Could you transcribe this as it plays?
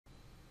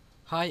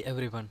Hi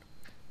everyone.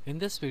 In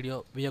this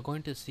video, we are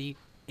going to see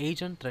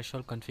agent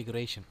threshold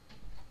configuration.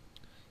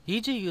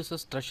 EG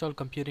uses threshold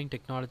computing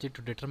technology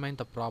to determine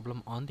the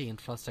problem on the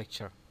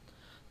infrastructure.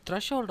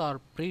 Thresholds are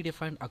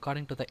predefined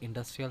according to the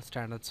industrial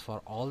standards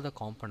for all the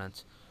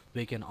components.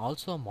 We can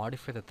also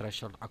modify the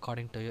threshold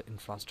according to your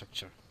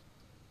infrastructure.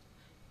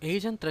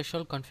 Agent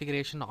threshold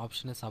configuration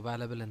option is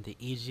available in the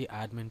EG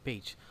admin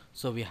page.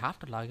 So we have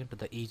to log into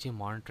the EG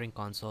monitoring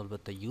console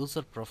with the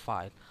user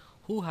profile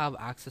who have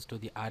access to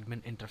the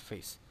admin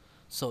interface.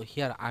 So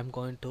here I'm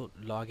going to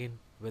log in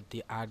with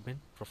the admin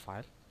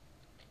profile.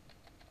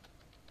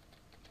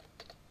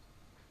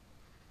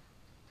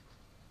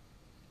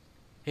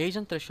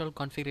 Agent threshold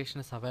configuration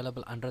is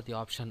available under the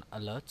option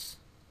alerts,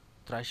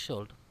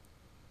 threshold,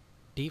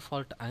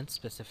 default and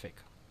specific.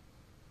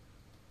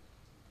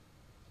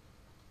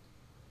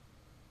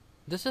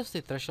 This is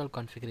the threshold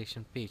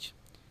configuration page.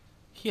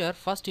 Here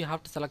first you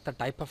have to select the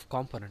type of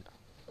component.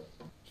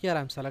 Here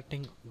I'm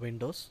selecting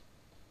Windows.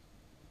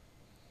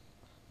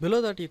 Below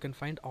that you can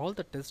find all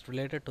the tests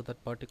related to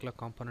that particular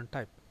component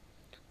type.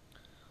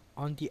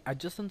 On the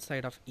adjacent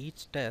side of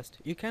each test,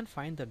 you can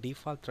find the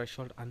default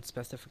threshold and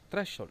specific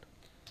threshold.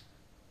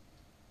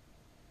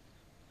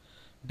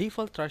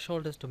 Default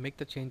threshold is to make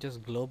the changes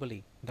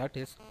globally. That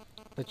is,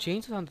 the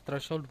changes on the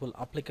threshold will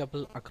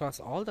applicable across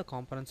all the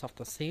components of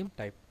the same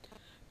type.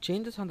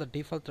 Changes on the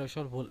default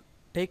threshold will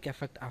take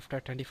effect after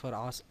 24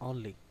 hours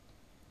only.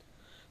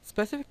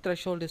 Specific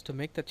threshold is to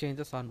make the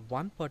changes on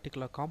one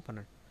particular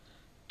component.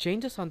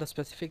 Changes on the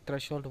specific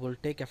threshold will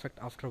take effect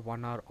after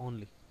 1 hour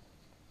only.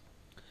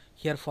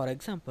 Here for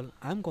example,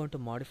 I am going to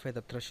modify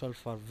the threshold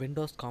for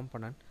Windows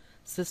component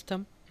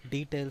system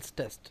details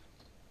test.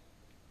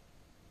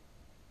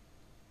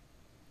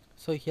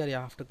 So here you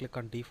have to click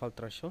on default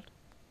threshold.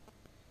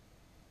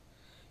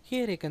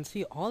 Here you can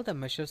see all the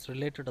measures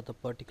related to the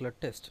particular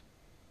test.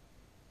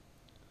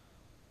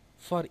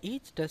 For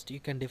each test you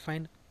can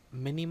define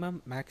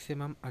minimum,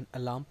 maximum and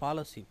alarm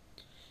policy.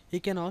 You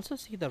can also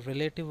see the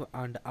relative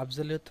and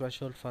absolute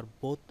threshold for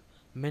both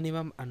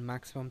minimum and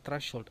maximum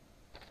threshold.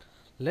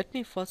 Let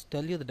me first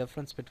tell you the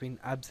difference between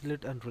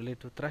absolute and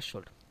relative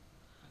threshold.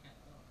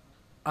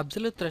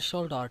 Absolute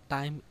threshold are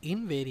time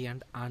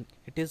invariant and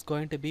it is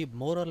going to be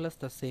more or less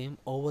the same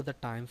over the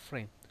time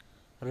frame.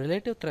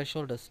 Relative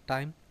threshold is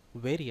time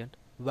variant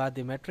where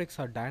the metrics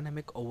are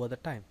dynamic over the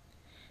time.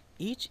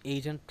 Each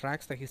agent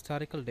tracks the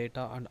historical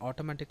data and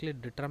automatically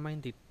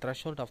determines the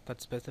threshold of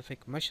that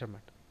specific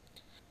measurement.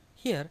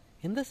 Here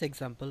in this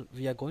example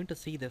we are going to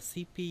see the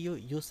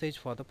CPU usage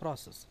for the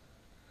process.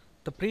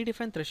 The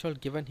predefined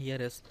threshold given here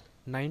is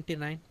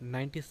 99,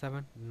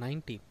 97,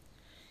 90.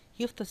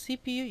 If the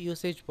CPU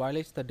usage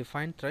violates the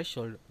defined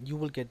threshold, you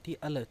will get the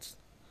alerts.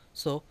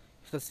 So,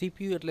 if the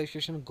CPU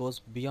utilization goes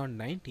beyond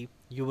 90,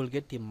 you will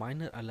get the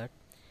minor alert.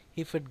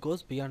 If it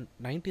goes beyond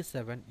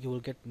 97, you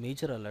will get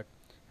major alert.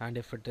 And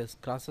if it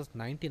crosses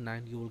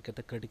 99, you will get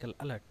the critical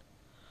alert.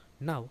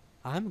 Now,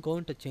 I am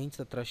going to change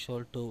the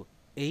threshold to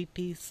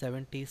 80,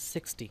 70,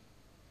 60.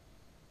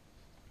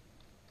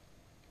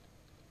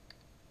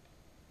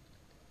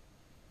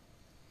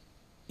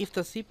 If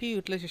the CPU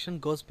utilization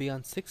goes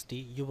beyond 60,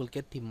 you will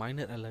get the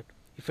minor alert.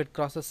 If it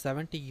crosses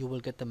 70, you will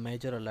get the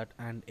major alert,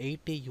 and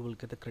 80, you will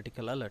get the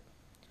critical alert.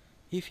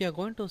 If you are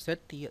going to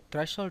set the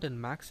threshold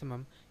in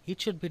maximum, it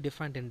should be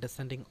defined in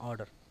descending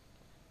order.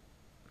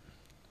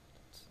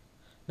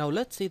 Now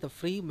let's see the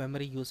free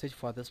memory usage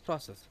for this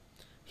process.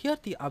 Here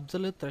the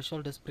absolute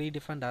threshold is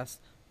predefined as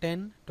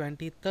 10,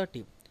 20,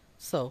 30.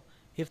 So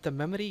if the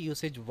memory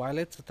usage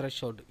violates the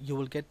threshold, you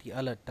will get the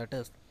alert. That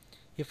is,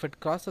 if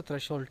it crosses the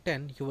threshold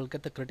 10, you will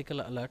get the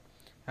critical alert,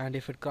 and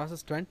if it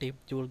crosses 20,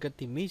 you will get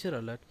the major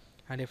alert,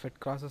 and if it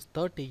crosses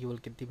 30, you will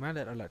get the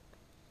minor alert.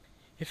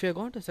 If you are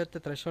going to set the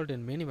threshold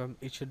in minimum,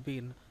 it should be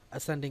in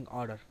ascending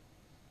order.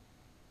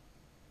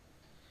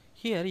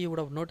 Here you would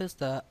have noticed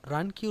the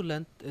run queue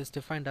length is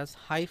defined as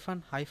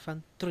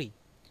 -3.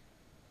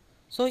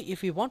 So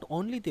if you want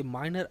only the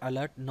minor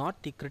alert,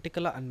 not the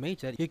critical and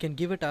major, you can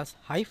give it as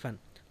hyphen.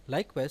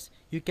 Likewise,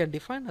 you can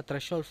define a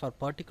threshold for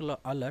particular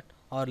alert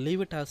or leave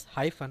it as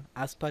hyphen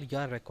as per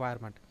your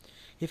requirement.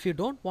 If you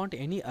don't want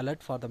any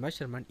alert for the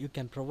measurement, you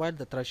can provide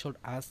the threshold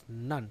as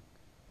none.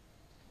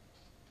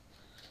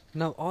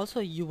 Now also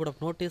you would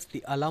have noticed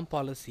the alarm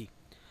policy.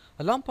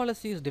 Alarm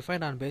policy is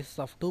defined on basis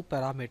of two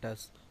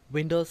parameters,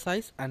 window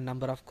size and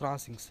number of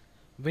crossings.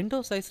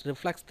 Window size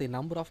reflects the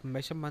number of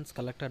measurements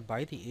collected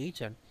by the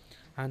agent,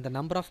 and the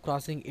number of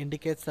crossing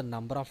indicates the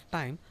number of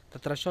time the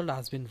threshold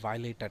has been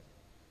violated.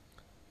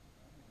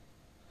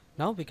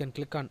 Now we can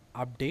click on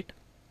update.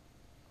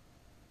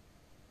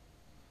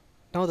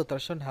 Now the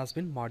threshold has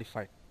been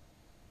modified.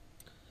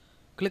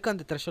 Click on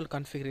the threshold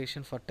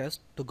configuration for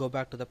test to go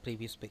back to the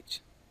previous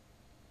page.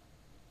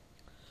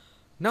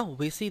 Now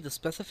we see the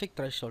specific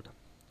threshold.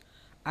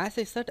 As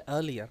I said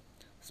earlier,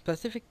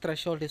 specific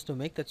threshold is to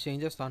make the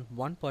changes on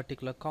one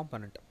particular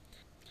component.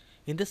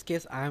 In this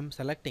case I am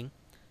selecting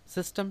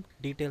system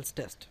details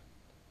test.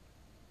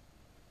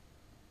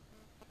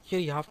 Here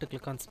you have to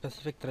click on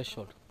specific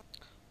threshold.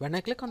 When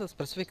I click on the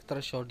specific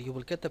threshold, you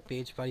will get the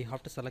page where you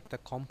have to select the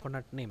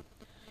component name.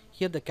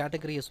 Here the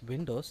category is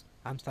Windows.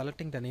 I'm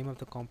selecting the name of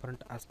the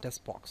component as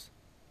testbox.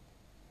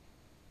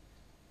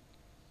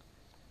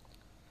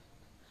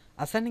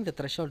 Assigning the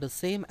threshold is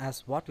same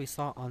as what we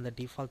saw on the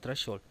default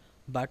threshold,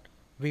 but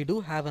we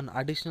do have an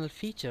additional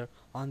feature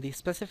on the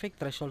specific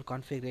threshold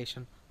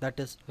configuration, that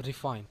is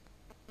refine.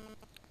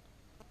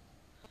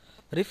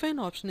 Refine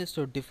option is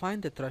to define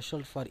the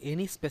threshold for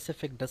any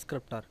specific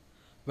descriptor.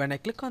 When I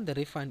click on the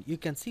refine, you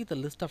can see the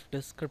list of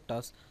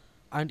descriptors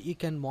and you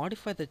can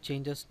modify the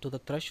changes to the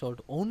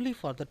threshold only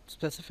for the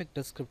specific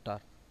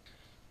descriptor.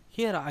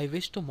 Here I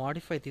wish to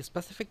modify the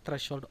specific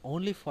threshold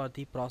only for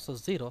the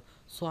process 0,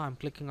 so I am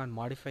clicking on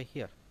modify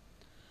here.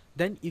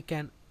 Then you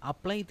can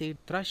apply the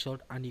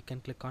threshold and you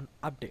can click on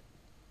update.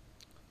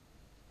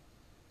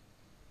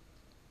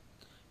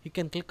 You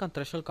can click on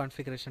threshold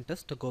configuration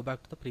test to go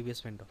back to the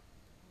previous window.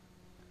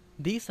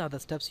 These are the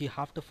steps you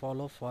have to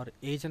follow for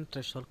agent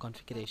threshold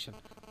configuration.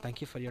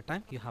 Thank you for your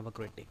time. You have a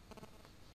great day.